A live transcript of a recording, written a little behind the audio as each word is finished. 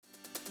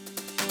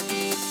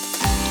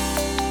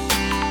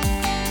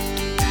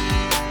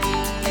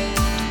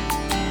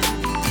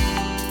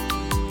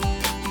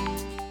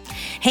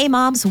Hey,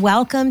 moms,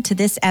 welcome to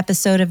this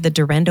episode of the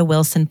Dorinda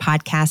Wilson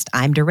podcast.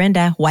 I'm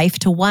Dorinda, wife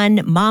to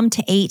 1, mom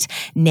to 8,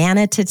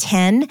 Nana to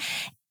 10.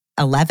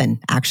 11,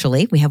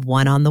 actually. We have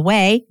 1 on the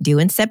way, due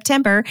in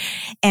September,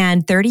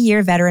 and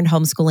 30-year veteran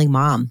homeschooling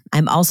mom.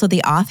 I'm also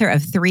the author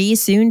of 3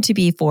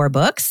 soon-to-be 4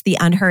 books, The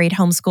Unhurried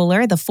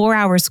Homeschooler, The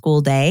 4-Hour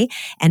School Day,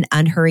 and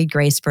Unhurried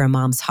Grace for a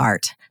Mom's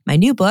Heart. My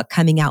new book,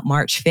 coming out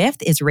March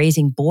 5th, is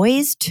Raising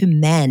Boys to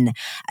Men,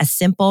 a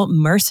simple,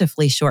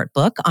 mercifully short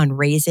book on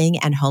raising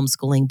and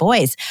homeschooling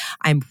boys.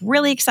 I'm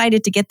really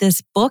excited to get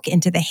this book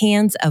into the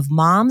hands of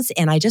moms,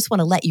 and I just want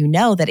to let you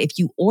know that if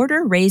you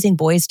order Raising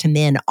Boys to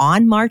Men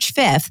on March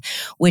 5th,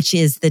 which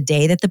is the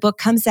day that the book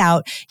comes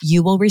out,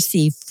 you will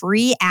receive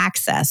free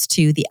access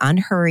to the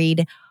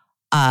Unhurried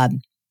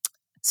Homeschooler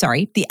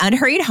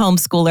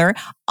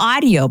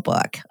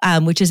audiobook,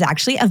 which is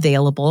actually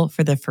available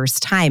for the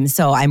first time.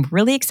 So I'm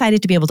really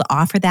excited to be able to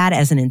offer that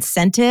as an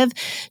incentive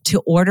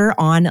to order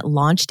on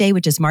launch day,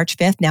 which is March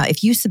 5th. Now,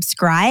 if you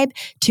subscribe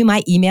to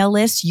my email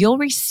list, you'll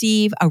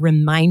receive a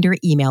reminder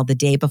email the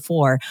day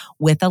before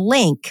with a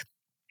link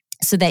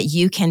so that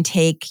you can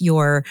take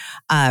your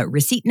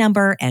receipt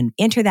number and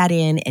enter that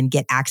in and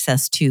get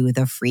access to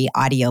the free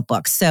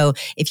audiobook. So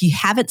if you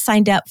haven't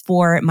signed up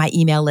for my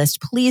email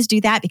list, please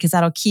do that because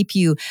that'll keep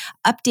you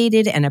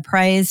updated and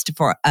apprised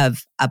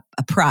of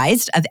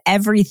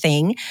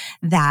everything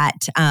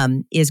that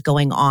is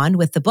going on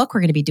with the book. We're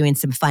going to be doing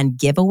some fun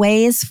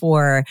giveaways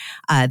for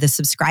the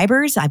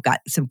subscribers. I've got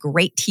some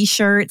great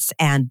t-shirts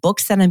and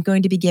books that I'm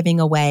going to be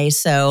giving away.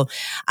 So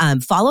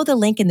follow the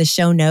link in the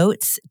show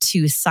notes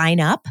to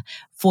sign up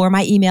for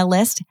my email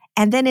list.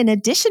 And then in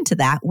addition to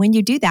that, when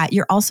you do that,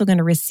 you're also going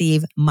to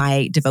receive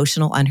my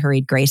devotional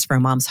Unhurried Grace for a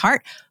Mom's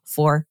Heart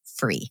for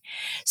free.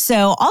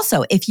 So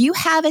also, if you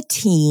have a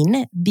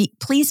teen,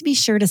 please be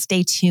sure to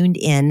stay tuned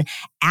in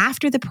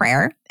after the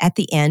prayer at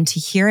the end to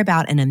hear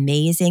about an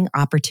amazing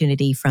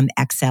opportunity from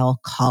Excel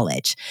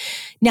College.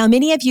 Now,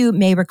 many of you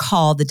may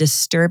recall the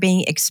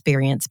disturbing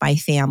experience my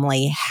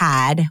family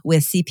had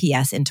with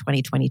CPS in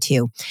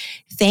 2022.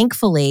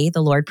 Thankfully,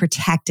 the Lord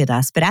protected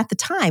us, but at the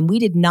time, we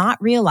did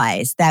not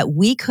realize that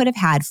we could have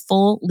had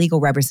full legal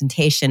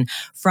representation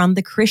from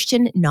the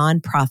Christian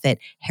nonprofit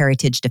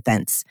Heritage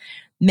Defense.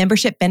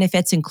 Membership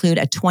benefits include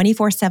a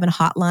 24/7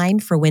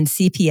 hotline for when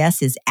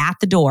CPS is at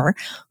the door,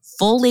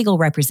 full legal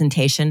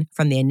representation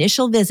from the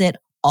initial visit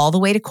all the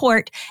way to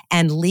court,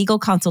 and legal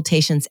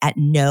consultations at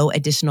no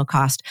additional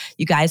cost.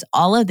 You guys,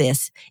 all of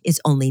this is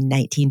only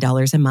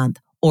 $19 a month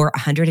or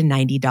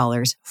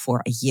 $190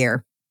 for a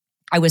year.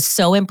 I was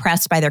so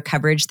impressed by their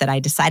coverage that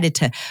I decided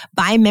to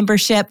buy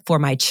membership for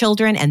my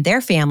children and their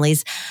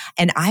families,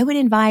 and I would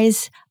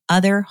advise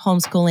other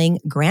homeschooling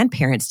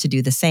grandparents to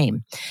do the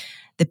same.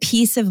 The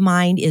peace of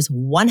mind is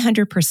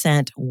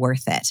 100%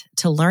 worth it.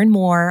 To learn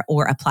more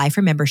or apply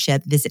for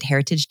membership, visit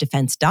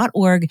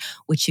heritagedefense.org,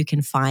 which you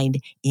can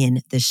find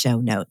in the show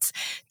notes.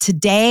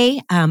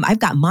 Today, I've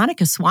got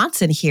Monica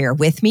Swanson here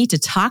with me to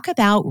talk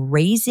about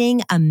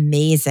raising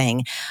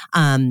amazing,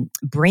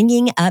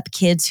 bringing up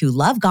kids who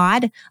love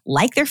God,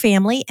 like their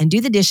family, and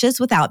do the dishes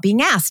without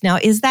being asked. Now,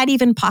 is that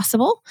even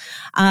possible?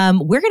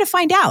 We're going to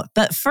find out.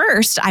 But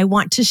first, I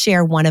want to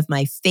share one of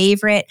my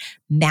favorite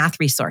math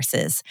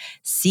resources,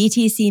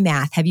 CTC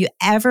Math. Have you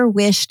ever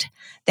wished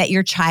that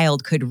your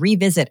child could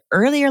revisit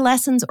earlier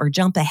lessons or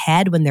jump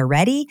ahead when they're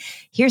ready?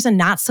 Here's a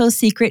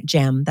not-so-secret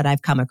gem that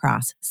I've come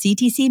across.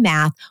 CTC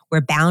Math,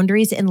 where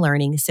boundaries in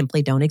learning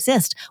simply don't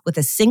exist. With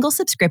a single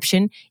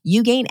subscription,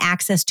 you gain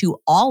access to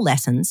all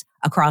lessons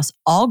across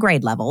all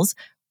grade levels,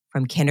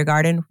 from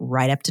kindergarten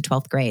right up to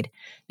 12th grade.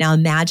 Now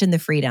imagine the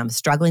freedom.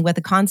 Struggling with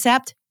a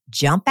concept?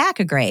 Jump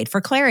back a grade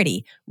for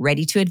clarity.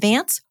 Ready to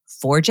advance?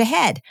 Forge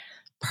ahead.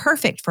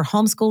 Perfect for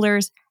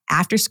homeschoolers,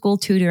 after-school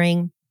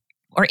tutoring,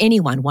 or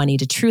anyone wanting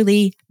to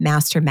truly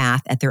master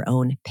math at their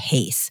own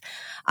pace.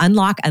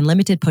 Unlock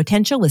unlimited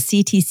potential with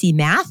CTC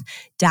Math.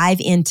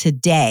 Dive in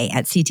today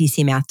at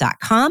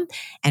ctcmath.com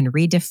and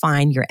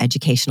redefine your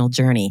educational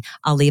journey.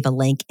 I'll leave a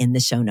link in the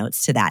show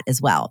notes to that as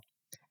well.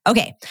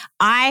 Okay,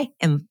 I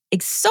am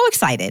so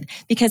excited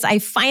because I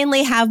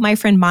finally have my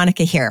friend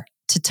Monica here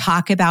to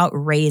talk about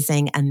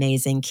raising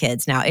amazing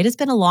kids. Now, it has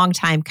been a long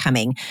time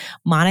coming.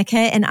 Monica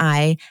and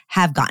I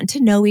have gotten to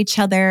know each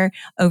other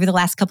over the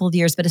last couple of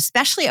years, but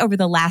especially over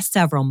the last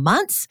several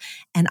months.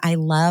 And I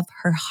love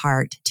her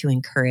heart to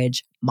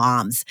encourage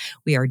moms.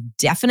 We are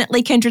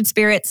definitely kindred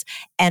spirits,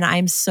 and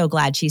I'm so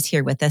glad she's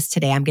here with us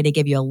today. I'm going to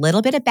give you a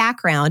little bit of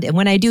background, and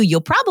when I do, you'll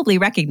probably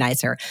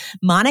recognize her.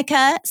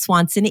 Monica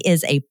Swanson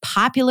is a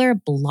popular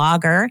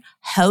blogger,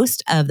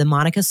 host of the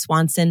Monica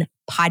Swanson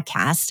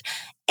podcast,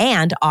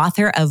 and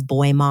author of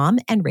Boy Mom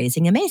and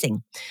Raising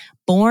Amazing.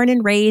 Born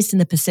and raised in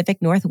the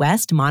Pacific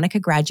Northwest, Monica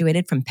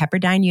graduated from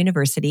Pepperdine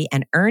University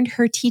and earned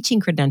her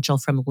teaching credential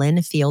from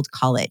Linfield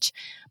College.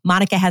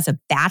 Monica has a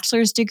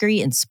bachelor's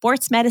degree in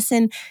sports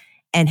medicine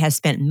and has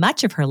spent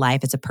much of her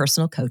life as a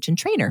personal coach and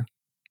trainer.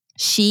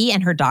 She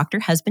and her doctor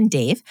husband,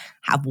 Dave,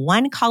 have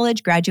 1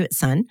 college graduate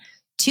son,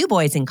 2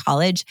 boys in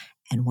college,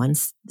 and 1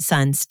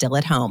 son still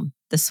at home.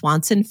 the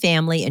Swanson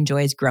family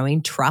enjoys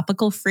growing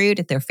tropical fruit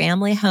at their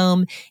family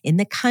home in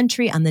the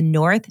country on the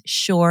north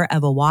shore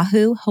of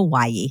Oahu,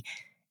 Hawaii,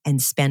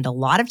 and spend a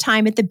lot of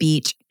time at the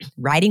beach,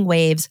 riding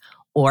waves,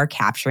 or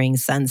capturing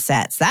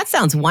sunsets. That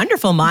sounds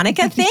wonderful,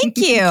 Monica. Thank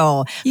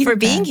you for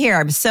being here.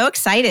 I'm so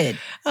excited.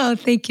 Oh,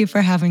 thank you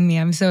for having me.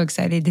 I'm so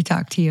excited to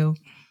talk to you.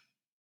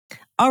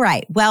 All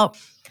right. Well,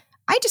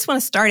 I just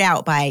want to start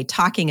out by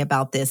talking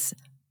about this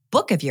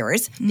book of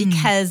yours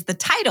because the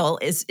title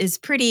is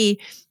pretty,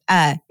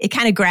 it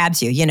kind of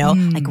grabs you,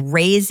 like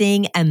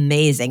Raising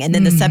Amazing. And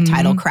then the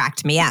subtitle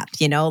cracked me up,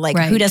 like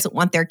who doesn't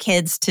want their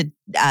kids to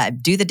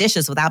do the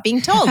dishes without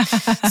being told?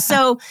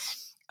 So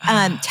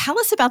tell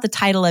us about the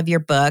title of your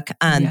book,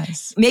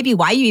 maybe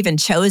why you even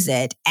chose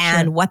it,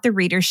 and what the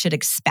readers should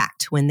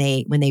expect when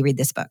they read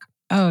this book.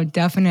 Oh,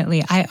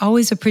 definitely. I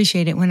always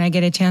appreciate it when I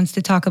get a chance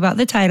to talk about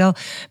the title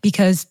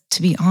because,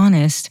 to be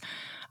honest,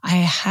 I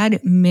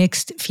had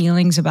mixed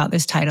feelings about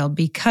this title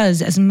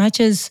because as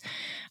much as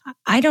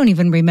I don't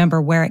even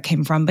remember where it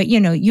came from, but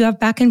you have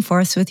back and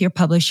forth with your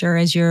publisher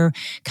as you're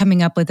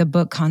coming up with a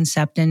book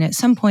concept. And at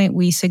some point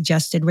we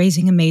suggested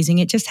Raising Amazing.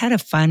 It just had a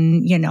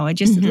fun, it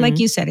just, like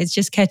you said, it's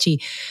just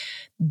catchy.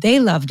 They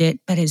loved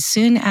it. But as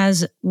soon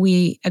as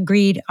we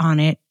agreed on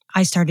it,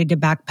 I started to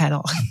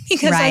backpedal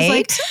because I was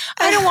like,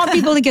 I don't want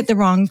people to get the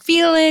wrong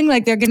feeling.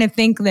 Like they're going to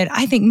think that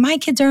I think my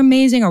kids are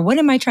amazing or what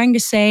am I trying to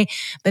say?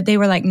 But they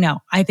were like, no,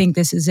 I think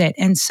this is it.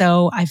 And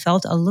so I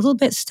felt a little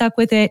bit stuck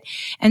with it.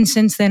 And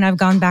since then I've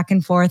gone back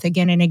and forth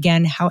again and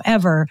again.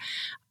 However,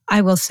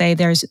 I will say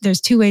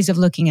there's two ways of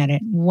looking at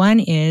it.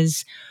 One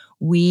is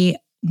we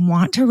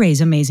want to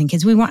raise amazing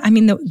kids.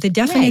 The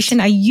definition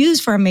I use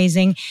for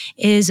amazing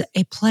is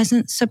a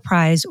pleasant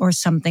surprise or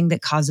something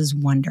that causes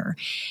wonder.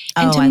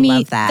 And to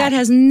me, that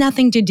has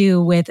nothing to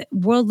do with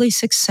worldly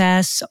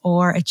success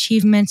or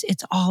achievements.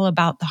 It's all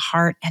about the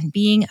heart and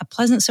being a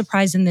pleasant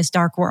surprise in this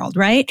dark world,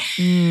 right?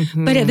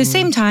 But at the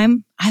same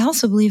time, I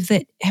also believe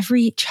that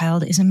every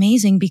child is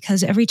amazing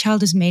because every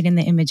child is made in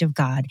the image of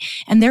God.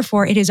 And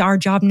therefore, it is our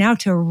job now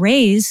to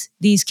raise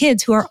these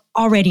kids who are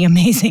already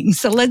amazing.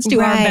 So let's do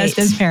our best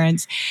as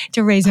parents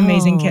to raise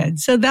amazing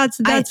kids. So that's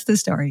the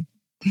story.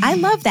 I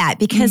love that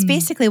because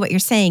basically what you're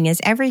saying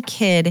is every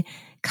kid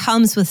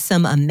comes with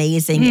some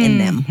amazing in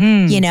them,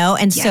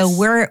 And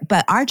so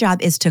but our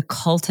job is to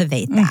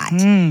cultivate that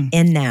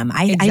in them.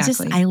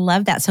 I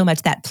love that so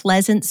much, that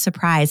pleasant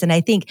surprise. And I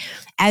think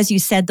as you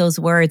said those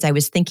words, I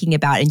was thinking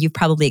about, and you've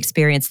probably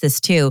experienced this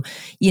too,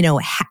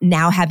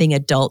 now having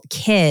adult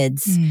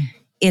kids,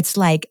 it's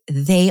like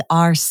they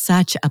are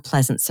such a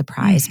pleasant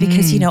surprise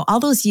because, all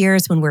those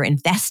years when we're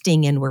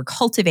investing and we're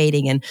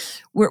cultivating and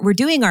we're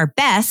doing our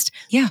best.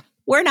 Yeah.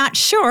 We're not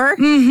sure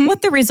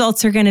what the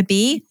results are going to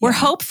be. We're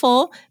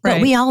hopeful,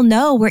 but we all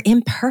know we're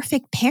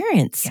imperfect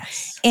parents.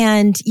 Yes.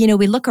 And,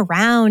 we look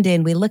around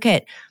and we look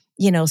at,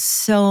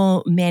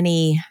 so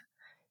many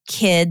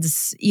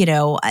kids,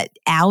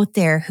 out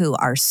there who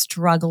are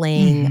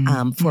struggling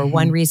for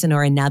one reason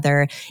or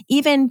another.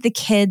 Even the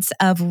kids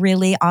of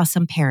really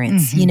awesome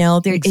parents,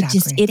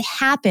 it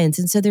happens.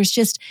 And so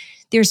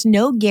there's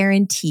no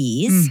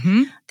guarantees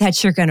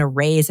that you're going to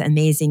raise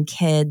amazing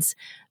kids.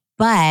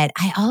 But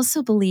I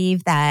also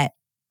believe that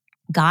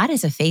God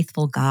is a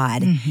faithful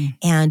God.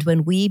 And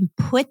when we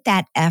put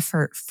that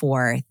effort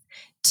forth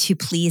to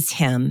please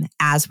Him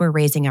as we're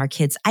raising our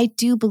kids, I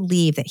do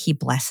believe that He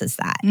blesses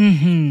that.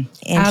 And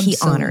Absolutely. He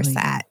honors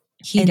that.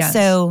 He does.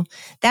 So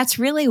that's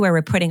really where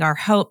we're putting our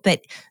hope.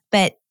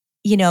 But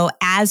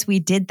as we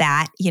did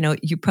that,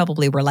 you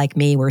probably were like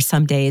me, where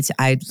some days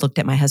I looked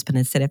at my husband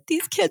and said, if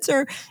these kids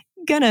are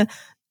going to,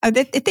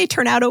 if they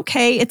turn out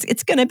okay,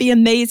 it's going to be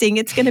amazing.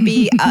 It's going to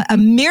be a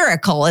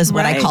miracle is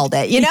what I called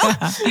it,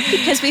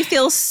 because we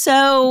feel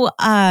so,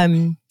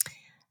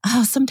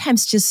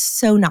 sometimes just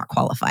so not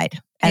qualified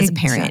as a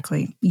parent.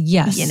 Exactly.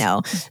 Yes.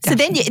 So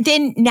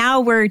then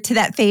now we're to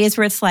that phase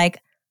where it's like,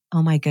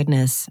 oh my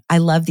goodness, I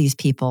love these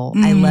people.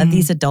 I love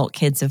these adult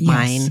kids of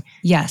mine.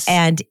 Yes.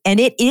 And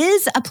it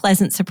is a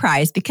pleasant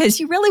surprise because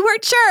you really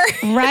weren't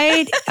sure.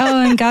 Right?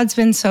 Oh, and God's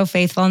been so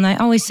faithful. And I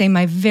always say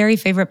my very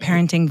favorite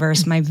parenting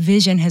verse, my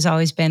vision has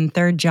always been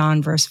 3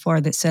 John verse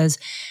 4 that says,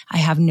 I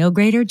have no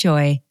greater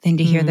joy than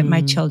to hear that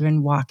my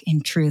children walk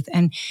in truth.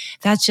 And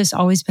that's just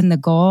always been the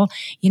goal.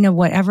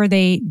 Whatever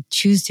they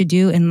choose to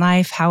do in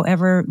life,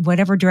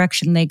 whatever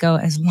direction they go,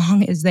 as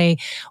long as they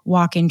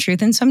walk in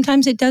truth. And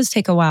sometimes it does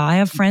take a while. I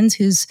have friends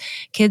whose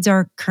kids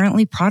are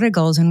currently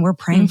prodigals and we're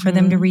praying for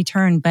them to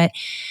return. But,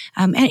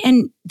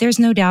 and there's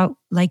no doubt,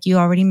 like you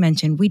already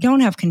mentioned, we don't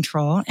have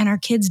control and our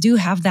kids do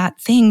have that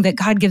thing that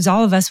God gives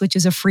all of us, which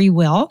is a free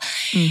will.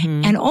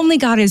 And only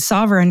God is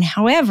sovereign.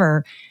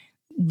 However,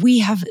 we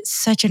have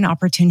such an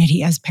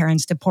opportunity as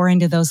parents to pour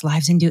into those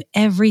lives and do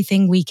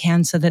everything we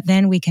can so that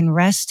then we can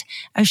rest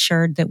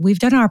assured that we've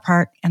done our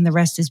part and the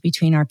rest is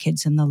between our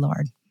kids and the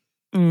Lord.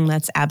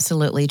 That's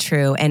absolutely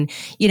true. And,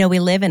 we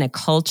live in a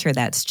culture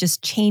that's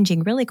just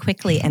changing really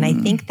quickly. And I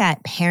think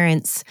that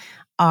parents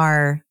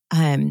are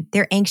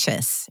they're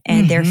anxious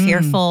and they're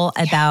fearful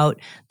about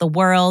the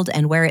world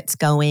and where it's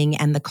going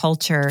and the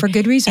culture. For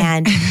good reason.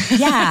 And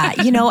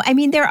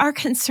there are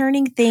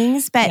concerning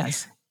things,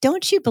 but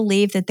don't you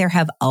believe that there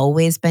have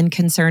always been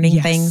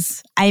concerning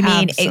things? I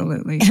mean,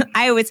 absolutely.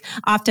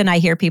 I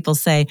hear people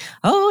say,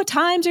 "Oh,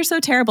 times are so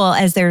terrible,"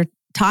 as they're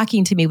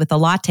talking to me with a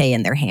latte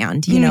in their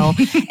hand,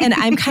 and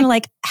I'm kind of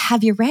like,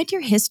 have you read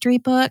your history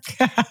book?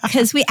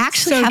 Because we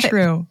actually have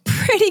it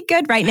pretty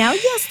good right now.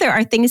 Yes, there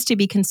are things to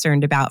be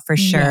concerned about for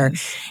sure.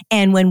 Yes.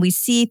 And when we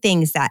see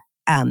things that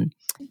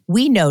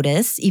we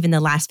notice, even the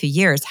last few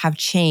years, have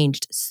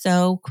changed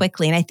so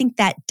quickly. And I think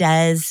that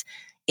does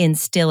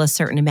instill a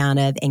certain amount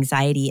of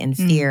anxiety and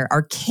fear,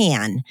 or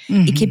can.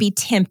 It can be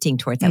tempting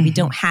towards that. We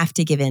don't have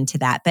to give in to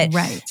that. But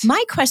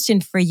my question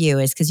for you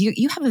is, because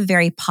you have a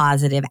very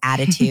positive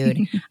attitude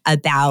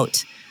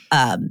about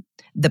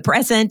the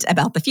present,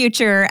 about the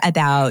future,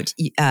 about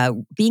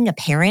being a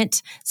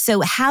parent.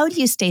 So how do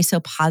you stay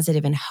so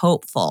positive and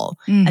hopeful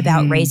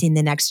about raising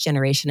the next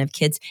generation of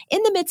kids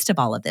in the midst of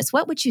all of this?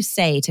 What would you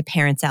say to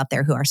parents out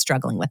there who are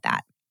struggling with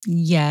that?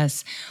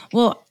 Yes.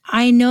 Well,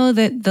 I know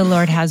that the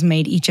Lord has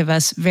made each of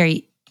us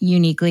very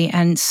uniquely,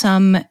 and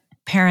some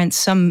parents,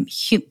 some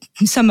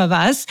of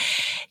us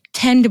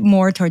tend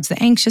more towards the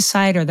anxious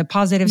side or the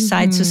positive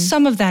side. So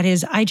some of that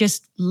is, I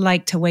just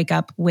like to wake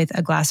up with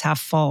a glass half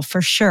full,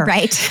 for sure.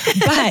 Right.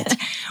 But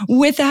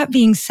with that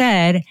being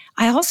said,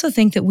 I also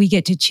think that we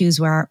get to choose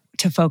where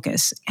to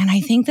focus. And I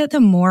think that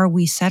the more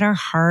we set our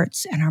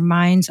hearts and our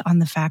minds on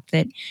the fact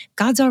that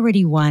God's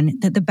already won,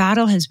 that the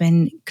battle has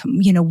been,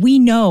 we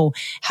know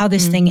how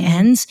this thing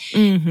ends.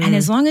 And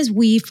as long as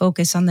we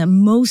focus on the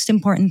most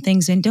important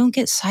things and don't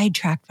get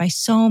sidetracked by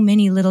so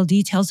many little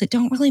details that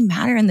don't really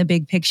matter in the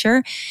big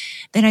picture,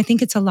 then I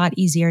think it's a lot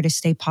easier to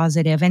stay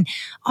positive. And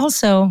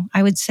also,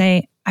 I would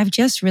say, I've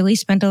just really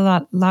spent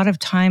a lot of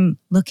time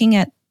looking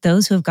at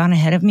those who have gone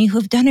ahead of me, who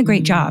have done a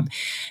great job.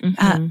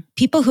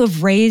 People who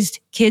have raised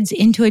kids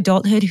into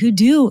adulthood who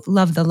do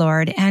love the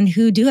Lord and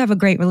who do have a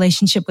great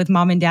relationship with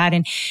mom and dad.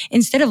 And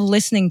instead of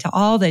listening to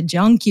all the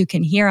junk you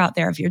can hear out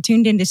there, if you're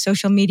tuned into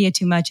social media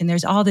too much and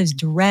there's all this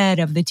dread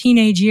of the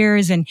teenage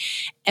years and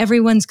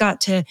everyone's got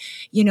to,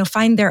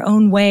 find their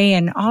own way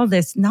and all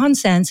this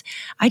nonsense,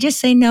 I just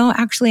say, no,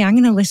 actually, I'm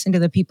going to listen to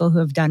the people who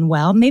have done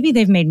well. Maybe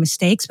they've made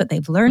mistakes, but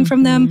they've learned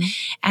from them.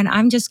 And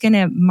I'm just going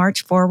to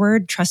march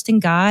forward, trusting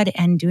God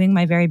and doing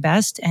my very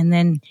best. And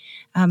then,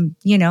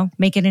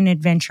 make it an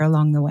adventure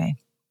along the way.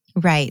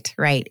 Right.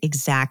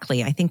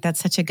 Exactly. I think that's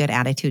such a good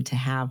attitude to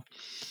have.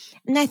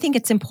 And I think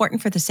it's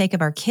important for the sake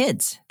of our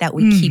kids that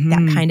we keep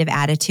that kind of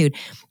attitude,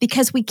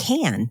 because we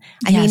can.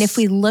 I mean, if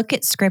we look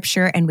at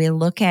Scripture and we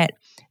look at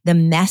the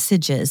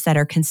messages that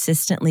are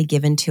consistently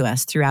given to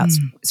us throughout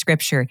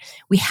Scripture,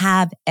 we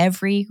have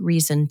every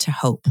reason to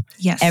hope.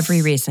 Yes.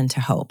 Every reason to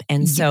hope.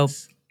 And so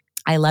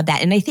I love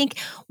that. And I think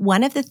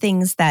one of the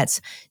things that's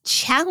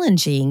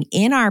challenging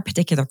in our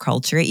particular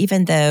culture,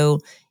 even though,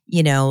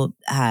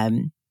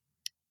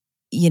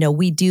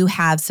 we do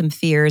have some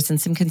fears and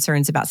some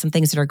concerns about some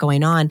things that are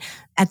going on.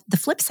 At the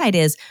flip side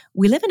is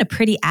we live in a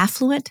pretty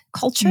affluent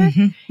culture.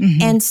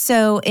 And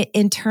so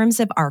in terms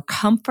of our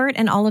comfort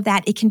and all of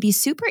that, it can be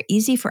super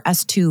easy for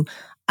us to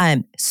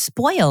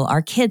spoil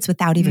our kids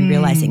without even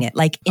realizing it,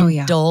 like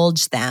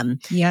indulge them.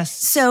 Yes.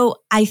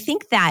 So I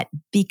think that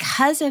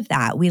because of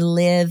that, we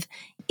live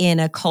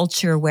in a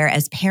culture where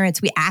as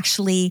parents, we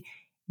actually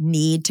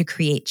need to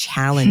create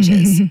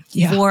challenges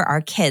for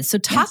our kids. So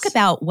talk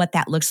about what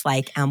that looks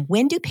like.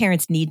 When do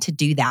parents need to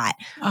do that?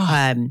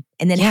 And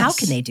then how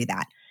can they do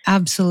that?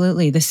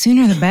 Absolutely. The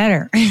sooner the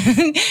better.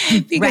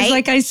 Because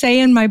like I say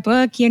in my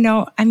book,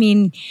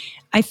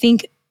 I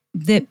think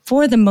that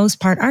for the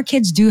most part, our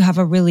kids do have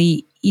a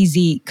really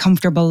easy,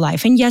 comfortable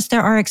life. And yes,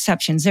 there are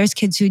exceptions. There's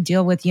kids who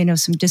deal with,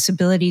 some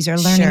disabilities or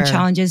learning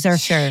challenges or,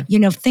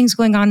 things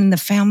going on in the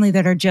family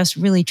that are just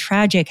really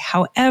tragic.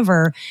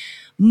 However,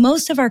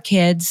 most of our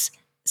kids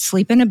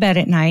sleep in a bed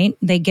at night.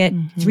 They get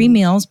 3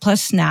 meals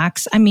plus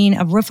snacks. I mean,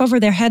 a roof over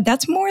their head.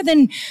 That's more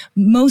than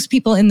most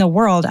people in the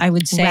world, I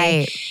would say.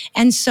 Right.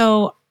 And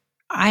so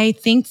I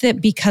think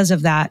that because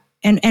of that,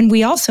 and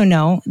we also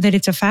know that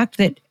it's a fact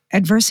that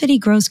adversity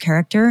grows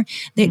character,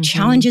 that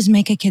challenges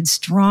make a kid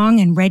strong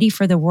and ready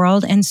for the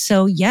world. And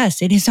so,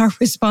 yes, it is our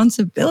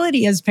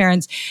responsibility as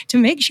parents to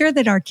make sure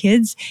that our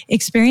kids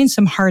experience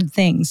some hard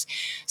things.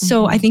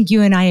 So I think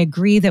you and I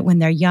agree that when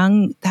they're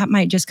young, that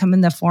might just come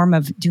in the form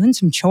of doing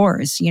some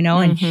chores,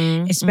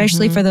 and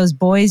especially for those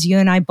boys. You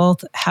and I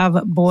both have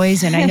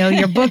boys, and I know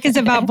your book is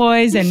about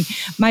boys, and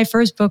my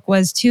first book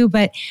was too.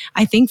 But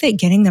I think that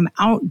getting them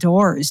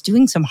outdoors,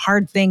 doing some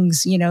hard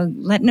things,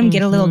 letting them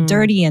get a little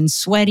dirty and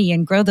sweaty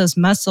and grow those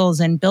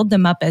muscles and build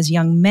them up as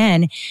young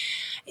men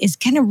is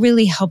going to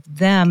really help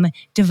them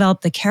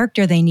develop the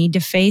character they need to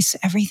face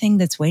everything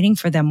that's waiting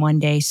for them one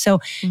day.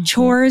 So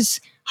chores,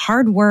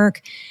 hard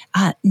work,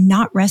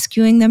 not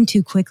rescuing them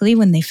too quickly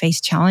when they face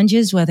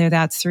challenges, whether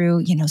that's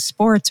through,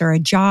 sports or a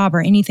job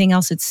or anything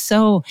else. It's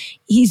so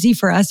easy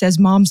for us as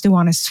moms to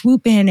want to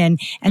swoop in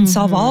and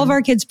solve all of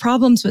our kids'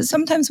 problems. But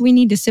sometimes we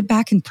need to sit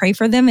back and pray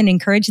for them and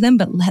encourage them,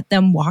 but let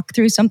them walk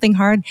through something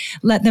hard,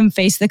 let them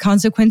face the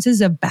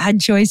consequences of bad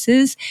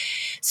choices.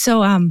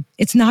 So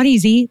it's not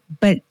easy,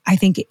 but I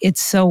think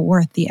it's so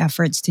worth the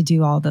efforts to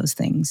do all those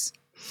things.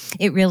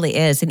 It really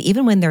is. And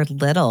even when they're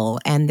little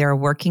and they're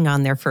working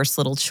on their first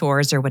little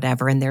chores or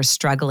whatever, and they're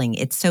struggling,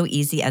 it's so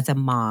easy as a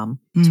mom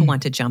to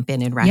want to jump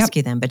in and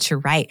rescue them. But you're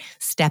right.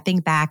 Stepping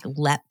back,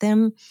 let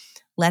them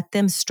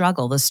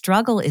struggle. The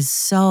struggle is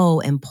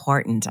so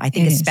important. I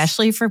think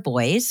especially for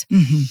boys,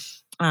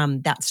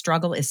 that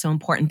struggle is so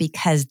important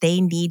because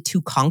they need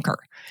to conquer.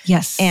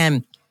 Yes.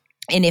 And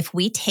if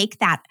we take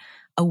that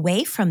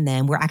away from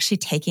them, we're actually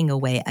taking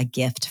away a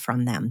gift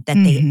from them that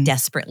they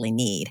desperately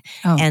need.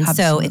 Oh, and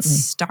absolutely. So it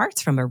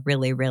starts from a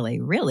really, really,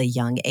 really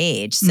young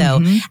age.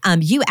 So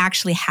you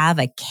actually have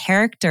a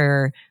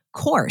character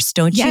course,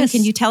 don't you? Yes.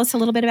 Can you tell us a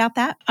little bit about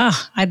that?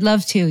 Oh, I'd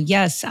love to.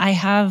 Yes, I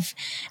have.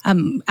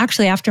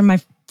 Actually, after my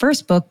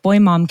first book, Boy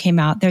Mom, came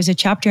out, there's a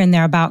chapter in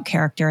there about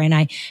character. And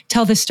I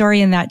tell the story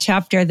in that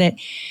chapter that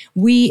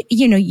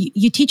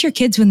you teach your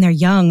kids when they're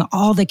young,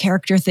 all the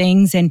character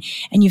things, and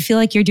you feel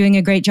like you're doing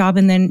a great job.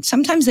 And then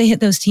sometimes they hit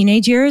those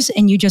teenage years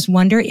and you just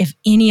wonder if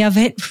any of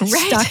it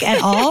stuck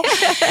at all.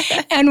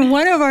 And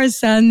one of our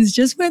sons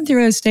just went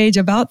through a stage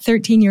about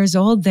 13 years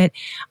old that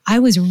I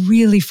was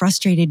really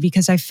frustrated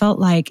because I felt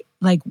like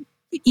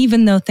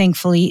even though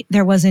thankfully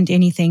there wasn't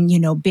anything,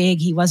 big,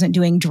 he wasn't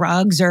doing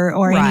drugs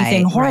or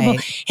anything horrible.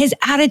 Right. His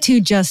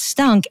attitude just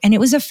stunk and it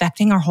was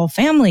affecting our whole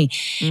family.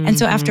 And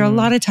so after a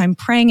lot of time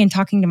praying and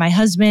talking to my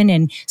husband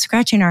and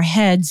scratching our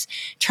heads,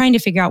 trying to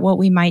figure out what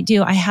we might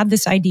do, I had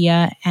this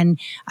idea, and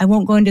I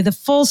won't go into the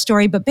full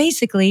story, but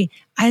basically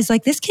I was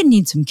like, this kid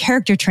needs some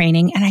character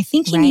training, and I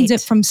think he needs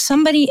it from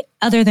somebody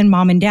other than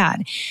mom and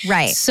dad.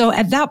 Right. So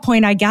at that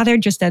point, I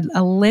gathered just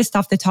a list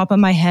off the top of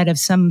my head of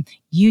some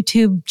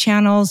YouTube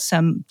channels,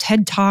 some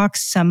TED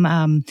Talks,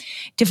 some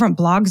different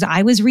blogs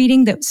I was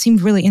reading that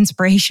seemed really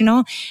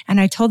inspirational.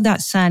 And I told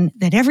that son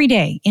that every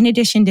day, in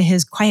addition to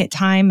his quiet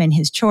time and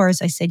his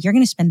chores, I said, you're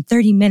going to spend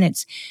 30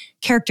 minutes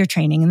character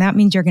training. And that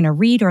means you're going to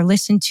read or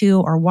listen to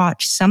or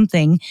watch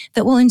something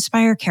that will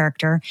inspire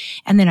character.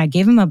 And then I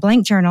gave him a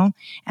blank journal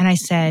and I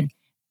said,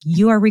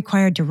 you are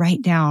required to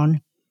write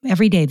down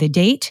every day the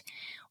date,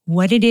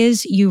 what it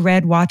is you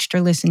read, watched,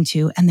 or listened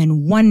to, and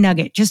then one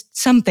nugget, just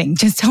something.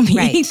 Just tell me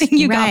anything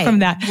you got from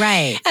that.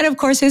 Right. And of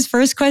course, his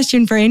first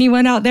question for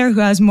anyone out there who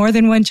has more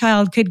than one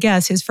child could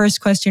guess, his first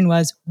question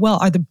was, well,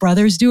 are the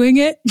brothers doing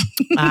it?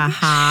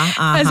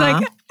 I was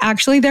like,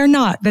 actually, they're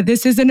not, but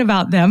this isn't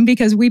about them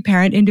because we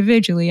parent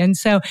individually. And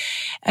so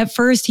at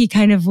first he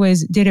kind of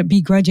did it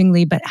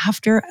begrudgingly, but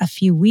after a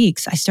few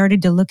weeks, I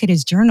started to look at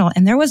his journal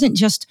and there wasn't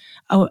just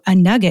a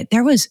nugget.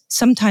 There was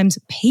sometimes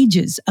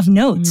pages of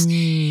notes.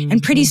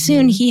 And pretty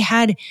soon he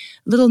had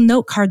little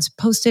note cards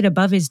posted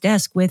above his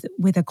desk with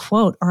a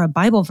quote or a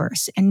Bible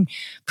verse. And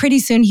pretty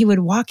soon he would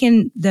walk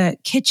in the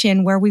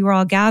kitchen where we were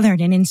all gathered.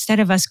 And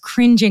instead of us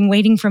cringing,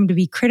 waiting for him to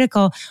be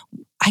critical,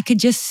 I could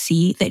just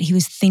see that he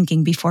was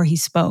thinking before he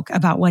spoke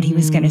about what he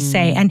was going to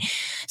say. And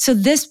so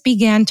this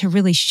began to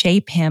really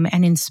shape him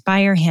and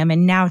inspire him.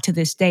 And now to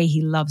this day,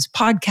 he loves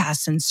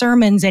podcasts and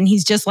sermons, and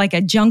he's just like a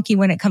junkie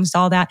when it comes to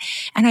all that.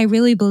 And I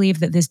really believe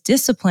that this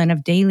discipline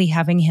of daily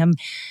having him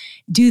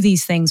do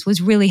these things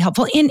was really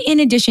helpful.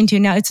 In addition to,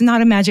 now it's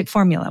not a magic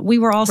formula. We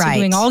were also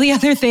doing all the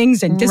other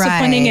things and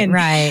disciplining and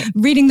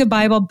reading the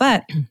Bible,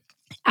 but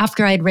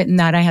after I had written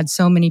that, I had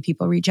so many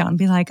people reach out and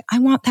be like, I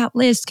want that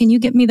list. Can you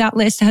get me that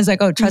list? I was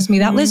like, oh, trust me,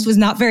 that list was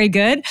not very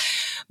good.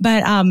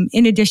 But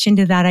in addition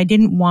to that, I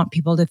didn't want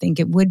people to think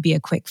it would be a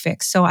quick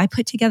fix. So I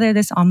put together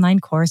this online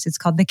course. It's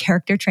called the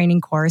Character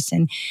Training Course,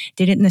 and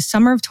did it in the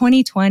summer of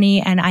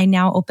 2020. And I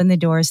now open the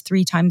doors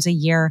 3 times a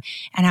year.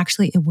 And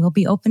actually, it will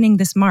be opening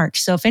this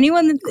March. So if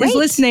anyone is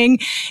listening,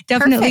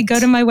 definitely go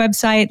to my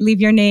website,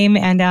 leave your name,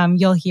 and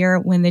you'll hear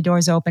when the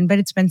doors open. But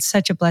it's been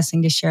such a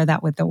blessing to share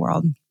that with the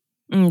world.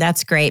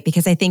 That's great,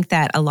 because I think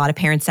that a lot of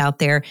parents out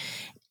there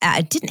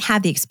didn't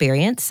have the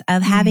experience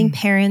of having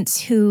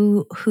parents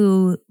who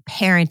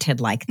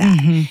parented like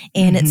that.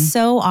 And it's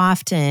so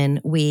often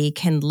we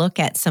can look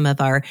at some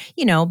of our,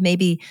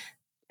 maybe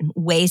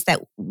ways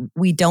that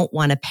we don't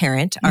want to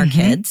parent our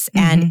kids.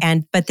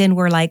 But then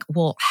we're like,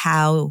 well,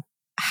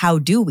 how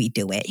do we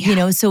do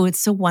it? So it's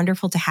so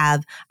wonderful to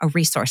have a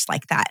resource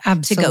like that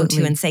to go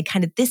to and say,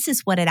 kind of, this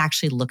is what it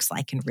actually looks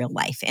like in real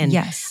life.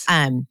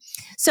 And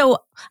so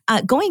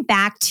going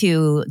back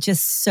to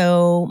just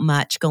so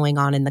much going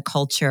on in the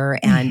culture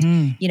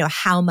and,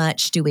 how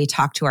much do we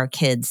talk to our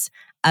kids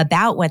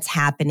about what's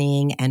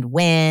happening and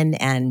when,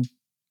 and,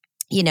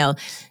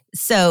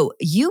 So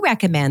you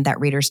recommend that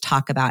readers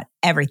talk about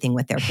everything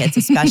with their kids,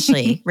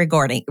 especially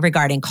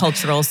regarding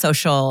cultural,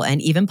 social,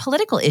 and even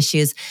political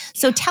issues.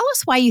 So tell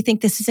us why you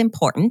think this is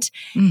important,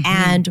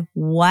 and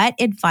what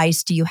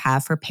advice do you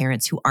have for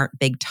parents who aren't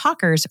big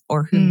talkers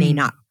or who may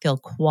not feel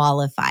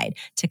qualified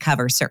to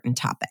cover certain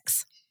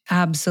topics?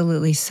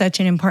 Absolutely. Such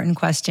an important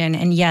question.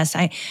 And yes,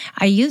 I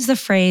use the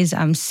phrase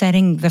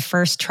setting the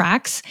first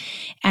tracks.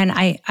 And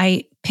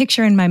I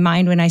picture in my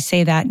mind when I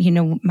say that,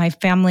 my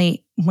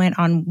family went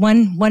on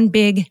one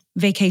big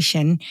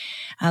vacation.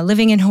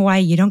 Living in Hawaii,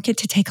 you don't get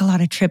to take a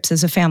lot of trips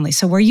as a family.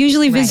 So we're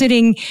usually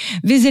visiting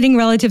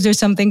relatives or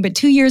something. But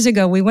 2 years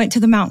ago, we went to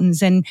the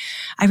mountains, and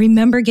I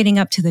remember getting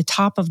up to the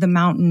top of the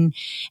mountain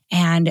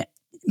and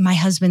my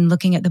husband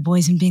looking at the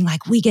boys and being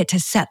like, we get to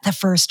set the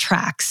first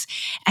tracks.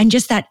 And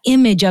just that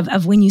image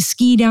of when you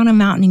ski down a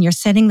mountain and you're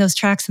setting those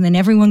tracks, and then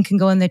everyone can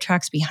go in the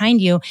tracks behind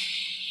you,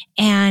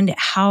 and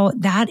how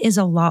that is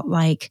a lot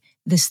like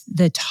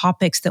the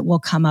topics that will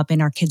come up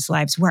in our kids'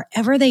 lives.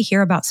 Wherever they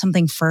hear about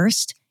something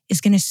first is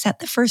going to set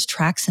the first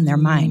tracks in their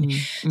mind.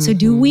 So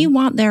do we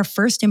want their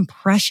first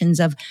impressions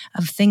of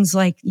things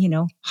like,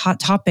 hot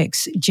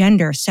topics,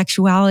 gender,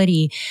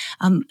 sexuality,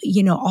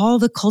 all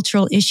the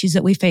cultural issues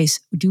that we face?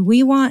 Do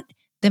we want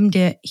them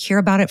to hear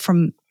about it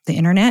from the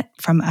internet,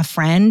 from a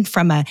friend,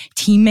 from a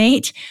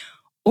teammate?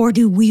 Or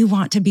do we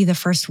want to be the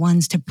first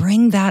ones to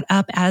bring that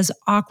up, as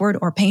awkward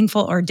or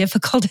painful or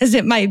difficult as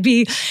it might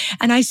be?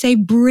 And I say,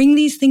 bring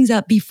these things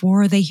up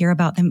before they hear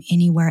about them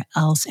anywhere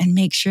else, and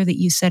make sure that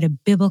you set a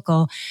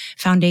biblical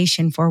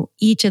foundation for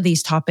each of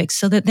these topics,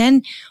 so that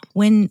then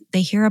when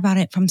they hear about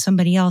it from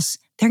somebody else,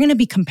 they're going to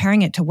be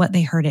comparing it to what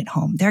they heard at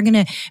home. They're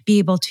going to be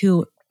able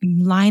to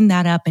line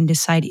that up and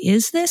decide,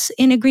 is this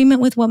in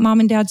agreement with what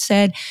mom and dad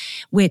said,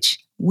 which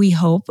we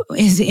hope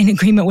is in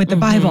agreement with the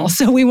Bible.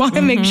 So we want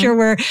to make sure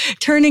we're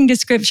turning to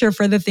scripture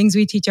for the things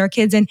we teach our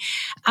kids. And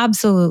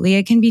absolutely,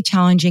 it can be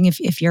challenging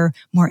if you're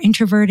more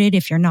introverted,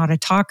 if you're not a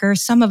talker.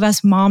 Some of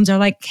us moms are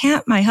like,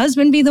 can't my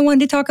husband be the one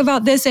to talk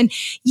about this? And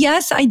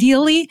yes,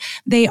 ideally,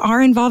 they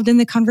are involved in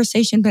the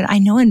conversation. But I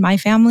know in my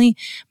family,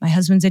 my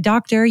husband's a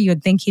doctor. You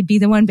would think he'd be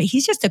the one, but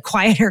he's just a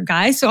quieter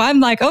guy. So I'm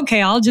like,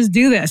 okay, I'll just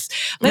do this.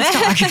 Let's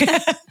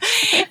talk.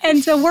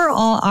 And so we're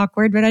all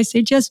awkward, but I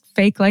say just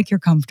fake like you're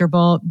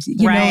comfortable.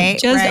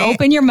 Just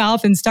open your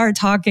mouth and start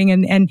talking.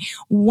 And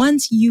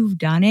once you've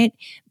done it,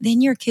 then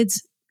your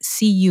kids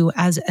see you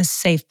as a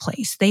safe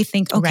place. They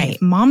think, okay,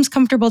 if mom's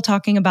comfortable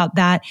talking about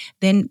that,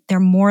 then they're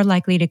more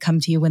likely to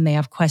come to you when they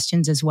have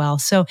questions as well.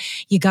 So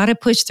you got to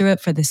push through it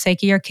for the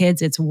sake of your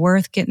kids. It's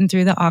worth getting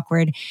through the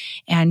awkward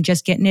and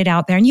just getting it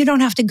out there. And you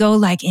don't have to go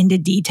like into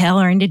detail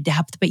or into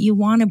depth, but you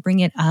want to bring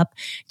it up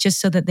just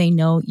so that they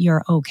know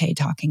you're okay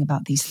talking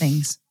about these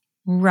things.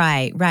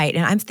 Right.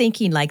 And I'm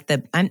thinking like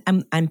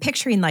I'm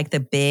picturing like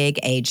the big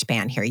age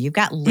span here. You've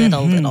got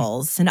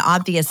littles, and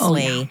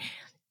obviously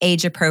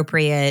age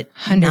appropriate,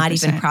 100%. Not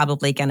even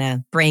probably going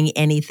to bring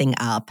anything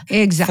up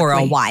for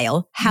a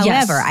while.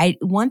 However,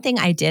 one thing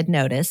I did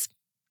notice,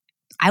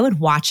 I would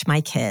watch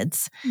my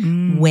kids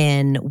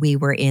when we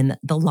were in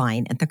the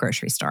line at the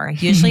grocery store.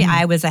 Usually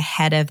I was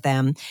ahead of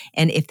them.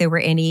 And if there were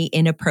any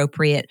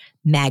inappropriate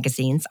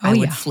magazines, I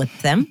would flip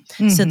them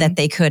so that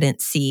they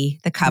couldn't see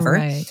the cover.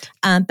 Right.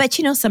 But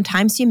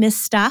sometimes you miss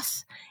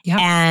stuff. Yep.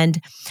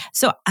 And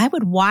so I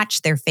would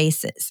watch their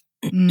faces.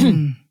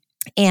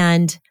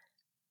 And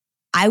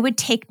I would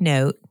take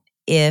note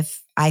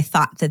if I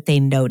thought that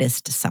they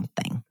noticed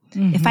something.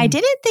 If I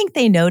didn't think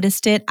they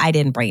noticed it, I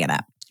didn't bring it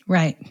up.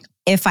 Right.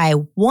 If I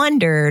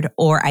wondered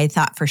or I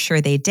thought for sure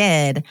they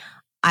did,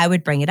 I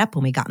would bring it up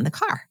when we got in the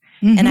car.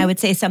 And I would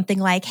say something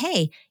like,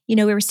 hey, we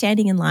were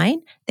standing in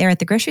line there at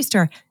the grocery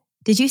store.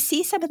 Did you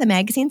see some of the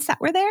magazines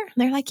that were there? And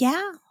they're like,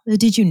 yeah.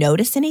 Did you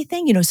notice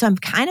anything? So I'm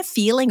kind of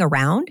feeling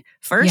around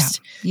first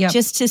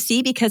just to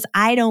see, because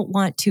I don't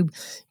want to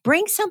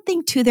bring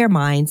something to their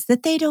minds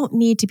that they don't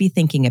need to be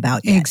thinking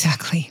about yet.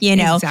 Exactly.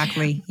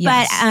 Exactly.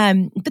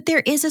 Yes. But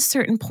there is a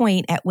certain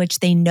point at which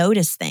they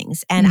notice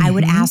things, and I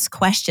would ask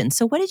questions.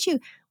 So what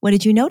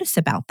did you notice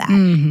about that?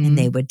 And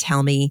they would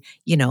tell me,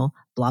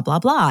 blah, blah,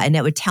 blah. And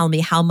it would tell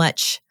me how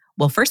much.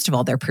 Well, first of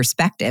all, their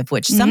perspective,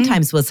 which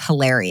sometimes was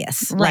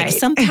hilarious. Right. Like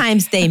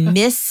sometimes they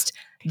missed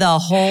the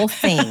whole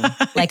thing.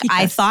 Like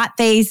I thought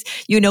they,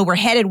 were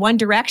headed one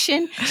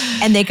direction,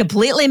 and they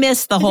completely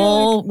missed the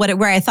whole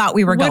where I thought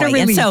we were going.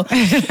 And so,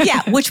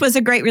 which was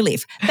a great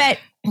relief. But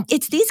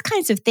it's these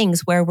kinds of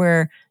things where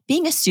we're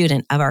being a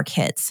student of our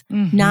kids,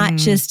 not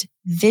just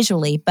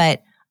visually,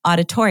 but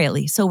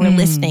auditorially. So we're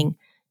listening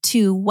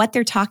to what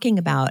they're talking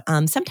about.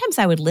 Sometimes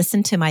I would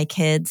listen to my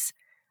kids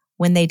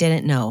when they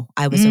didn't know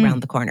I was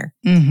around the corner.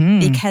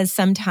 Because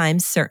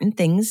sometimes certain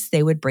things,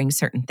 they would bring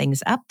certain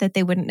things up that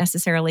they wouldn't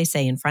necessarily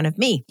say in front of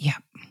me.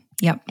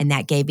 Yep. And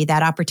that gave me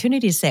that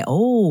opportunity to say,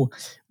 oh,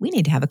 we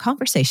need to have a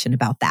conversation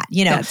about that.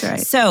 That's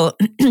right. So,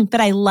 but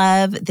I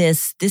love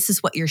this. This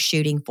is what you're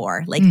shooting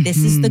for. Like this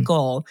is the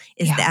goal,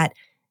 is that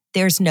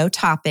there's no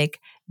topic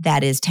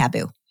that is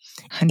taboo.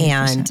 100%.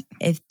 And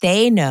if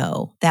they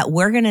know that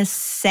we're going to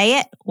say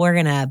it, we're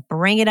going to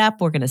bring it up,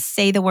 we're going to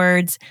say the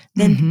words,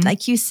 then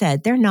like you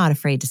said, they're not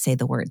afraid to say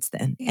the words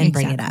then and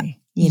bring it up.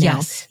 You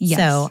know? Yes.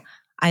 So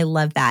I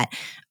love that.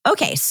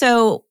 Okay.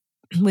 So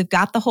we've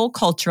got the whole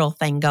cultural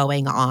thing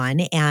going on.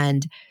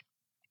 And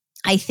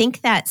I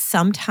think that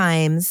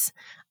sometimes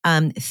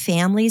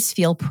families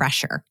feel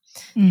pressure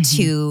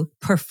to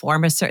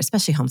perform a certain,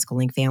 especially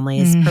homeschooling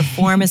families,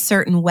 perform a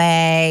certain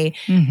way.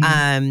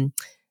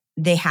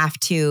 They have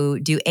to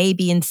do A,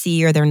 B, and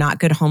C, or they're not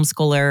good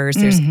homeschoolers.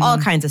 There's all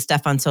kinds of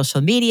stuff on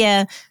social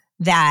media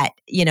that,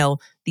 you know,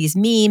 these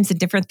memes and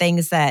different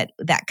things that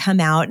come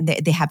out, and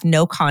they have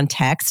no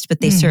context,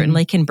 but they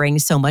certainly can bring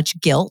so much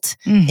guilt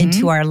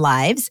into our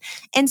lives.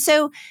 And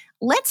so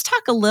let's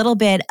talk a little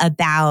bit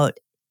about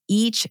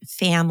each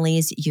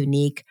family's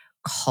unique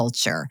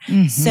culture.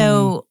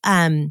 So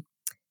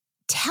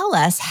tell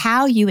us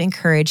how you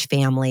encourage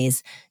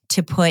families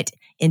to put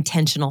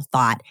intentional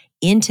thought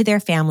into their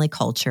family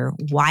culture,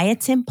 why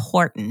it's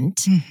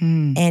important,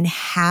 and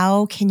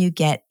how can you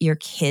get your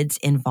kids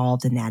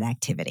involved in that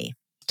activity?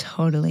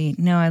 Totally.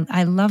 No,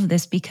 I love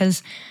this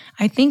because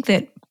I think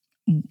that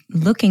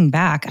looking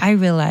back, I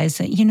realize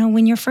that, you know,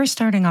 when you're first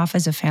starting off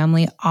as a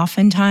family,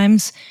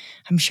 oftentimes,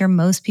 I'm sure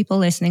most people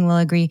listening will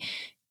agree,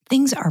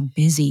 things are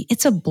busy.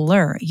 It's a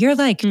blur. You're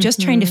like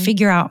just trying to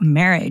figure out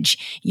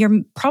marriage.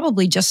 You're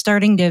probably just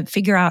starting to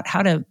figure out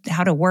how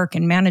to work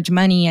and manage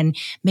money and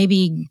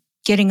maybe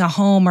getting a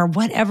home or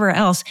whatever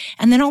else.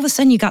 And then all of a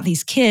sudden you got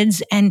these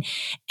kids and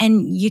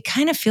you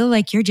kind of feel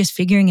like you're just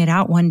figuring it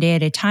out one day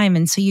at a time.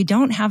 And so you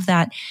don't have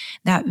that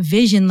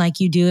vision like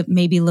you do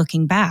maybe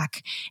looking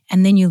back.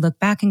 And then you look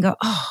back and go,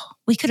 oh,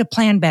 we could have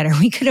planned better.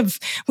 We could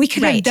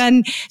have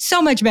done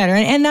so much better.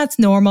 And that's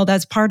normal.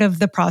 That's part of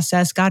the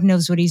process. God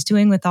knows what he's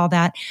doing with all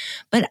that.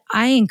 But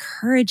I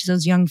encourage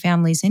those young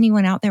families,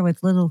 anyone out there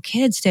with little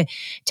kids, to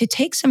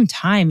take some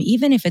time,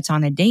 even if it's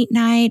on a date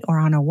night or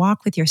on a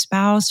walk with your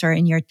spouse or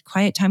in your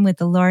quiet time with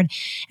the Lord,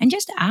 and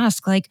just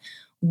ask, like,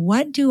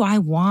 what do I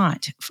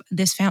want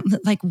this family?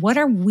 Like, what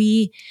are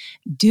we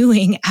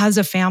doing as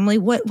a family?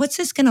 What's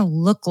this going to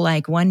look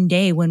like one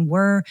day when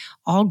we're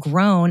all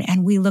grown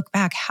and we look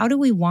back? How do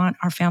we want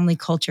our family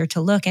culture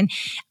to look? And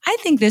I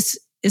think this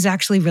is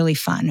actually really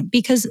fun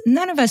because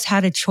none of us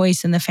had a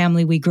choice in the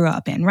family we grew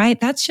up in,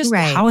 right? That's just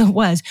how it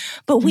was.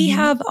 But we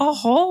have a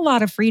whole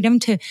lot of freedom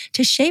to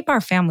shape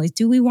our families.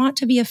 Do we want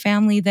to be a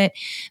family that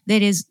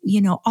is,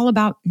 you know, all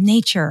about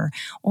nature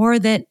or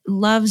that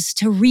loves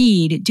to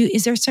read?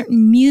 Is there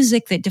certain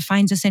music that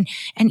defines us? And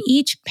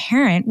each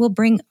parent will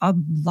bring a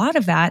lot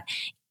of that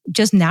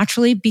just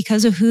naturally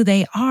because of who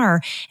they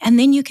are. And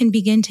then you can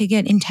begin to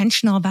get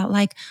intentional about,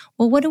 like,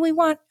 well, what do we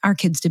want our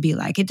kids to be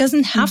like? It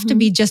doesn't have to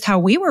be just how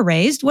we were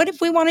raised. What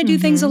if we want to do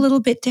things a little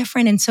bit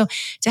different? And so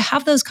to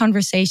have those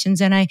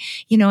conversations, and I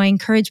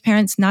encourage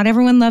parents, not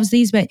everyone loves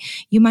these, but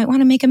you might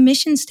want to make a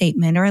mission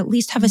statement or at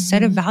least have a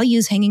set of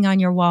values hanging on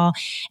your wall.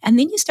 And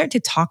then you start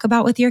to talk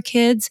about with your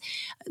kids,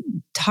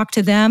 talk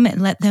to them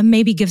and let them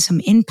maybe give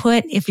some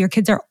input. If your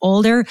kids are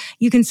older,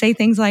 you can say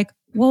things like,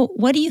 well,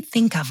 what do you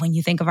think of when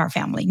you think of our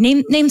family?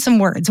 Name some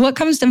words. What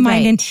comes to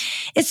mind? And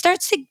it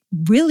starts to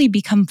really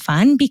become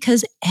fun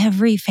because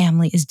every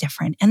family is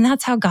different. And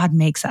that's how God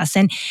makes us.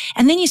 And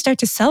then you start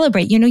to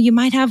celebrate. You know, you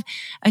might have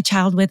a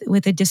child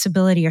with a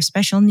disability or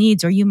special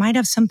needs, or you might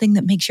have something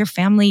that makes your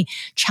family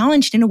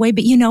challenged in a way,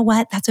 but you know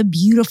what? That's a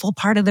beautiful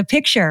part of the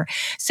picture.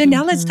 So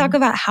now let's talk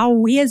about how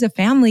we as a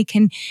family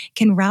can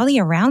rally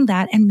around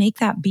that and make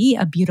that be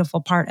a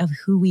beautiful part of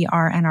who we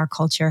are and our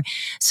culture.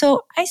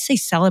 So I say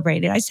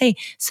celebrate it. I say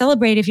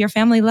celebrate if your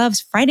family loves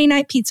Friday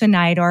night pizza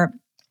night or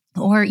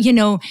you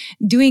know,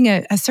 doing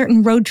a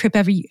certain road trip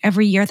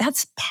every year.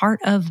 That's part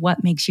of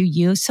what makes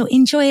you. So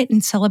enjoy it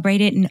and celebrate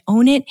it and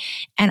own it.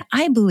 And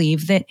I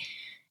believe that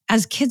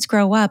as kids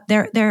grow up,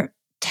 their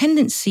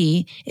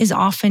tendency is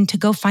often to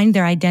go find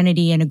their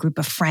identity in a group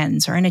of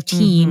friends or in a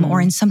team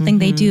or in something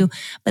they do.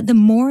 But the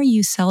more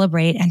you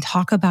celebrate and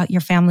talk about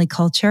your family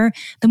culture,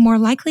 the more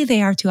likely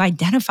they are to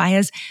identify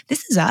as,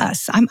 this is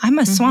us. I'm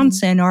a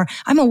Swanson or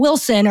I'm a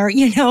Wilson or,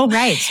 you know.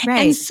 Right.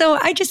 And so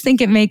I just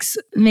think it makes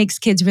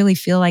kids really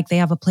feel like they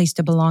have a place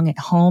to belong at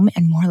home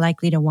and more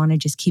likely to want to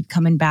just keep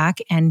coming back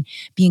and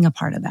being a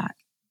part of that.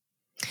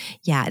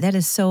 Yeah, that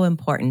is so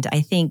important.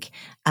 I think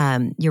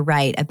you're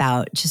right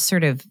about just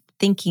sort of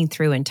thinking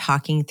through and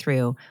talking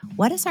through,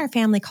 what is our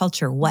family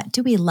culture? What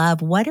do we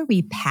love? What are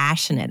we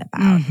passionate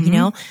about? You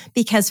know,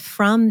 because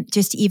from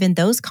just even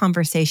those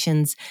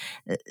conversations,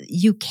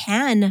 you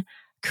can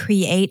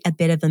create a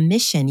bit of a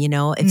mission. You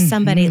know, if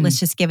somebody, let's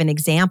just give an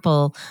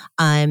example,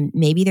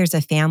 maybe there's a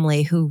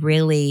family who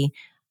really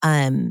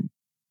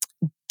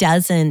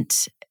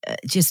doesn't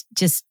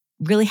just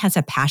really has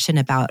a passion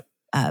about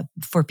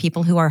for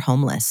people who are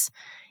homeless.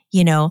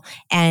 You know,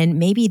 and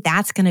maybe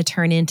that's going to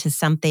turn into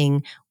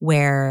something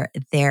where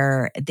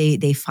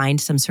they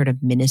find some sort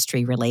of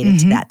ministry related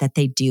to that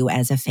they do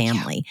as a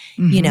family.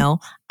 You know,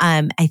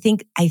 I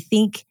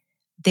think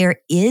there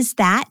is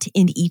that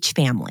in each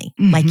family.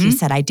 Like you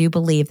said, I do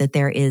believe that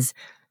there is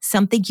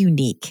something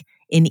unique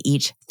in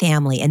each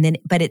family. And then,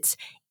 but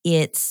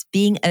it's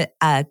being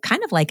a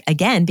kind of like,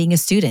 again, being a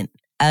student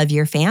of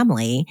your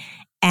family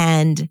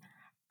and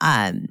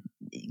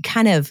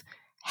kind of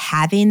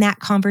having that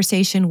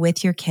conversation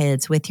with your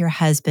kids, with your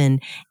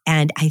husband.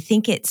 And I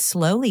think it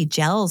slowly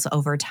gels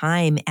over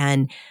time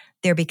and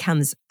there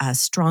becomes a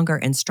stronger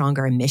and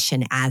stronger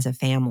mission as a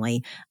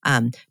family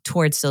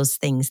towards those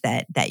things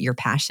that you're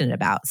passionate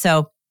about.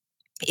 So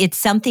it's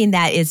something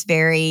that is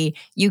very,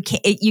 you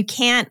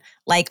can't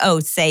like,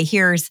 say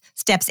here's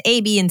steps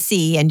A, B, and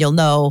C, and you'll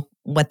know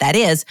what that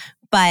is.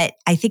 But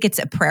I think it's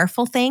a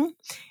prayerful thing.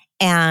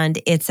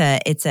 And it's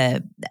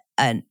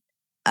an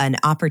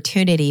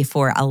opportunity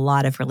for a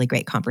lot of really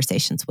great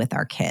conversations with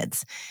our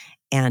kids.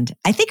 And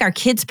I think our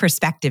kids'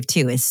 perspective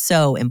too is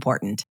so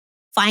important.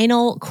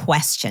 Final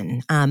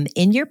question.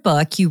 In your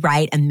book, you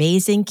write,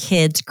 amazing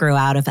kids grow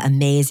out of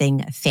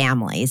amazing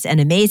families, and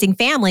amazing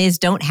families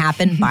don't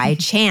happen by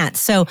chance.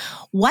 So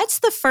what's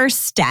the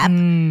first step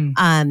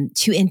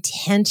to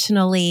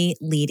intentionally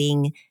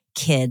leading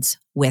kids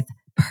with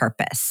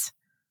purpose?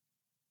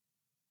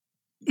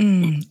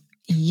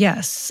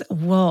 Yes.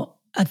 Well,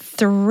 a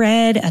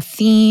thread, a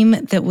theme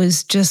that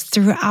was just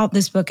throughout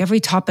this book,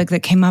 every topic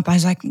that came up, I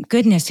was like,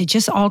 goodness, it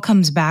just all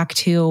comes back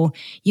to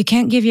you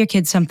can't give your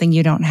kids something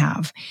you don't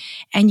have.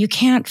 And you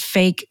can't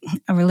fake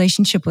a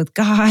relationship with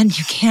God.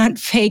 You can't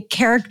fake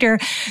character.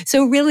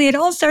 So really, it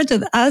all starts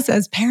with us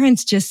as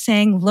parents just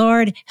saying,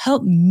 Lord,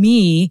 help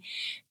me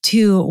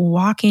to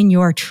walk in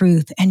your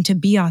truth and to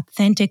be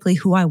authentically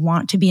who I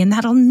want to be. And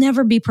that'll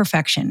never be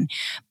perfection,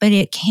 but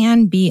it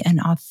can be an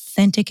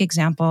authentic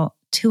example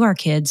to our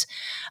kids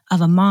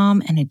of a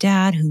mom and a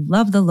dad who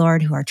love the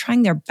Lord, who are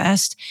trying their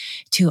best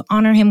to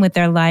honor him with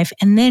their life.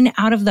 And then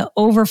out of the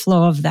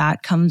overflow of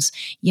that comes,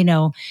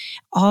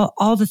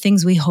 all the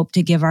things we hope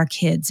to give our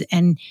kids.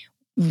 And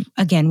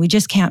again, we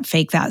just can't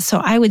fake that. So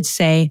I would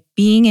say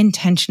being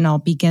intentional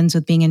begins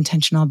with being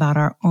intentional about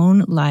our own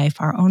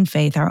life, our own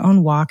faith, our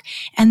own walk,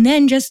 and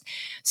then just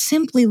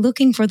simply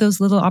looking for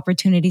those little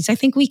opportunities. I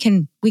think we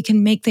can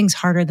make things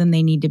harder than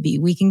they need to be.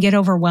 We can get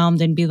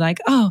overwhelmed and be like,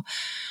 oh,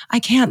 I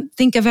can't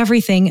think of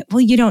everything.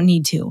 Well, you don't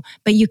need to,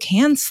 but you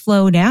can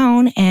slow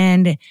down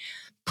and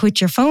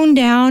put your phone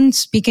down.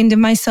 Speaking to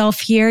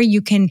myself here,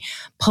 you can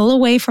pull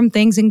away from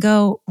things and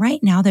go, right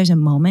now, there's a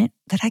moment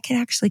that I could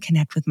actually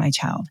connect with my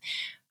child.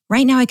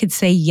 Right now, I could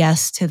say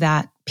yes to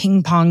that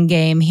ping pong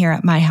game here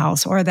at my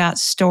house or that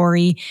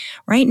story.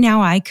 Right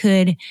now, I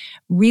could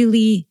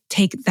really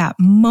take that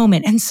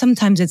moment. And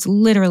sometimes it's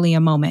literally a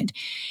moment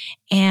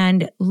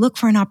and look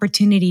for an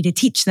opportunity to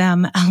teach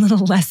them a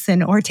little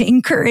lesson or to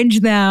encourage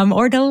them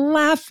or to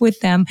laugh with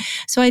them.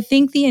 So I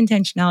think the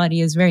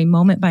intentionality is very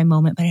moment by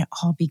moment, but it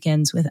all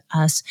begins with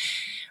us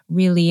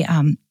really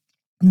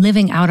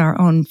living out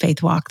our own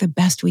faith walk the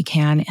best we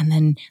can, and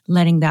then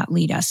letting that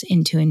lead us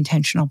into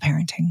intentional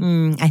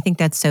parenting. I think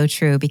that's so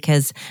true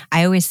because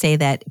I always say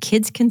that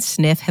kids can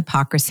sniff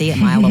hypocrisy a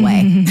mile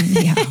away.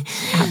 Yeah,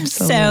 absolutely.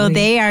 So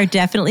they are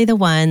definitely the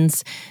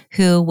ones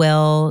who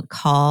will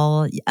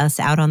call us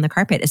out on the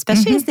carpet,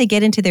 especially as they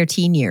get into their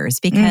teen years,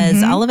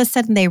 because all of a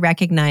sudden they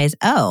recognize,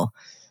 oh,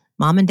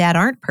 mom and dad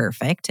aren't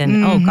perfect.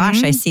 And oh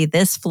gosh, I see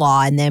this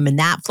flaw in them and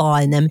that flaw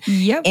in them.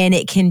 Yep. And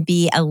it can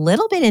be a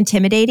little bit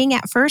intimidating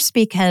at first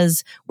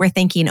because we're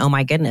thinking, oh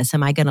my goodness,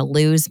 am I going to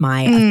lose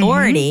my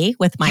authority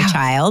with my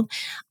child?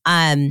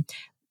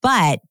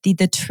 But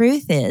the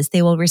truth is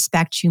they will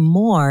respect you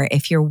more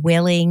if you're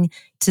willing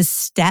to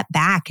step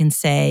back and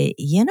say,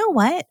 you know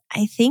what?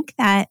 I think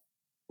that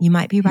you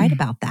might be right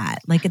about that.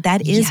 Like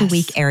that is a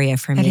weak area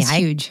for me. That is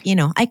huge.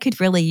 I could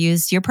really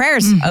use your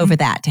prayers over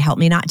that to help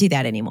me not do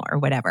that anymore or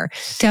whatever.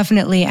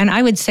 Definitely. And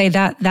I would say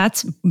that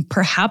that's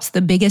perhaps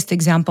the biggest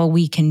example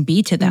we can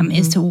be to them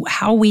is to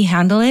how we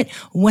handle it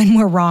when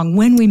we're wrong,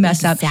 when we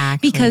mess up.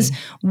 Because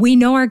we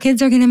know our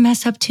kids are going to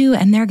mess up too,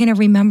 and they're going to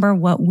remember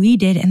what we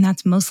did. And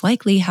that's most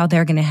likely how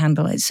they're going to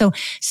handle it. So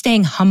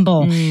staying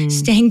humble,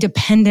 staying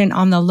dependent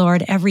on the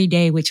Lord every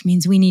day, which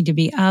means we need to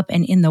be up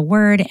and in the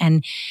Word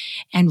and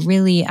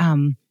really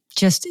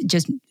just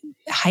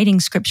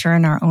hiding scripture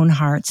in our own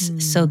hearts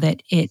so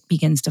that it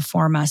begins to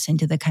form us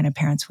into the kind of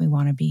parents we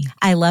want to be.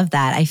 I love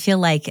that. I feel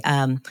like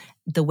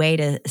the way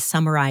to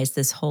summarize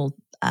this whole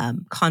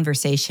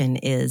conversation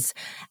is,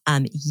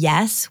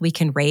 yes, we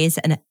can raise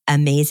an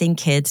amazing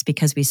kids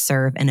because we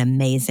serve an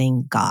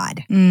amazing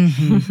God.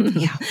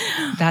 Yeah,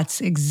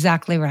 that's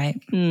exactly right.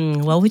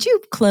 Well, would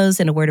you close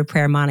in a word of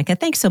prayer, Monica?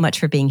 Thanks so much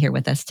for being here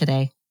with us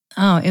today.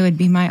 Oh, it would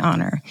be my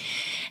honor.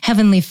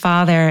 Heavenly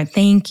Father,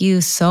 thank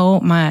you so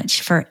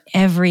much for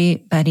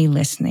everybody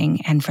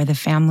listening and for the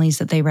families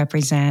that they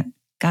represent.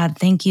 God,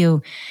 thank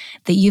you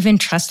that you've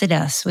entrusted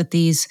us with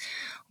these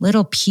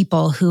little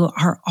people who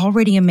are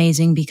already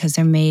amazing because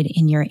they're made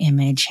in your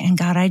image. And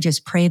God, I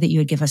just pray that you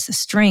would give us the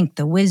strength,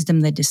 the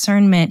wisdom, the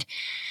discernment,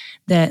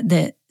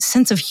 the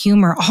sense of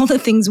humor, all the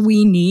things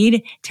we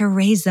need to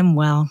raise them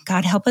well.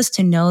 God, help us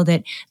to know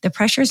that the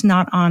pressure is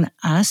not on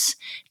us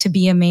to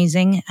be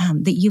amazing,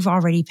 that you've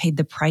already paid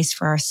the price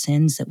for our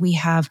sins, that we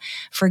have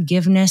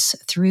forgiveness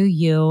through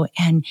you,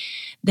 and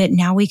that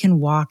now we can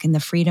walk in the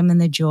freedom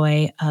and the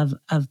joy of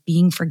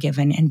being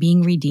forgiven and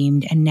being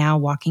redeemed, and now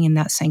walking in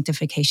that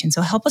sanctification.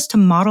 So help us to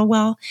model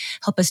well,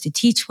 help us to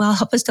teach well,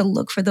 help us to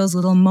look for those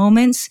little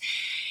moments.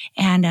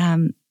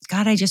 And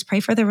God, I just pray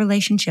for the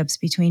relationships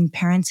between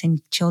parents and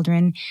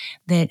children,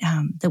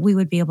 that we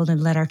would be able to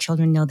let our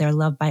children know they're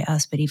loved by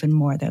us, but even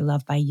more, they're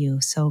loved by you.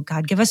 So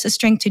God, give us the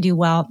strength to do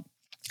well.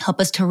 Help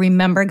us to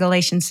remember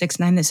Galatians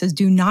 6:9 that says,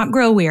 do not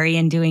grow weary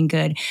in doing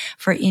good,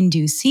 for in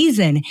due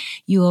season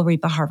you will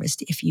reap a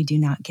harvest if you do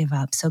not give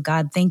up. So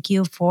God, thank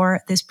you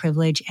for this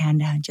privilege,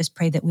 and just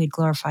pray that we'd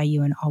glorify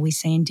you in all we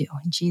say and do.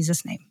 In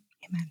Jesus' name,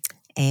 amen.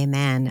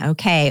 Amen.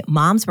 Okay,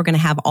 moms, we're going to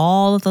have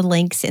all of the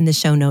links in the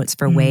show notes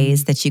for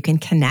ways that you can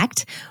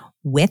connect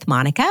with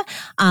Monica.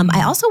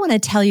 I also want to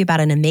tell you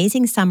about an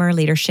amazing summer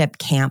leadership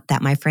camp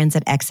that my friends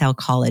at Excel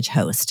College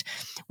host.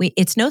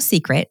 It's no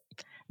secret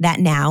that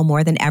now,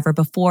 more than ever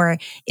before,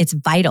 it's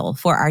vital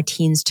for our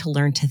teens to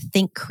learn to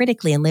think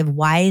critically and live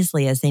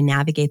wisely as they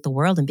navigate the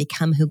world and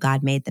become who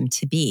God made them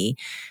to be.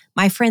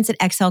 My friends at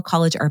Excel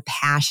College are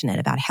passionate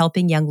about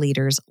helping young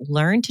leaders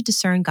learn to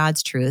discern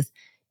God's truth,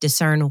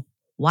 discern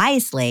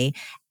wisely,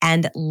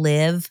 and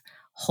live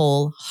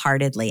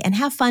wholeheartedly and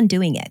have fun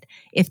doing it.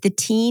 If the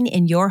teen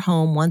in your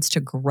home wants to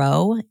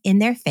grow in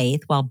their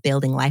faith while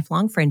building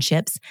lifelong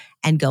friendships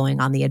and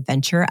going on the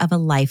adventure of a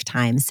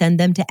lifetime, send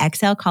them to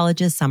Excel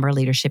College's Summer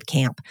Leadership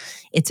Camp.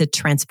 It's a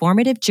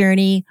transformative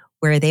journey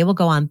where they will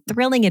go on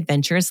thrilling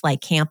adventures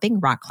like camping,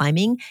 rock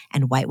climbing,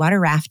 and whitewater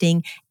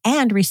rafting,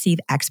 and receive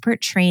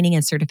expert training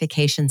and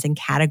certifications in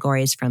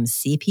categories from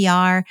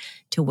CPR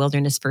to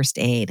wilderness first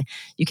aid.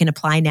 You can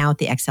apply now at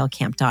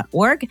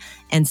theexcelcamp.org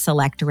and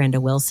select Dorinda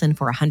Wilson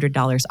for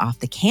 $100 off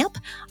the camp.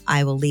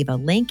 I will leave a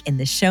link in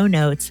the show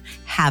notes.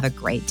 Have a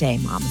great day,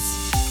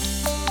 moms.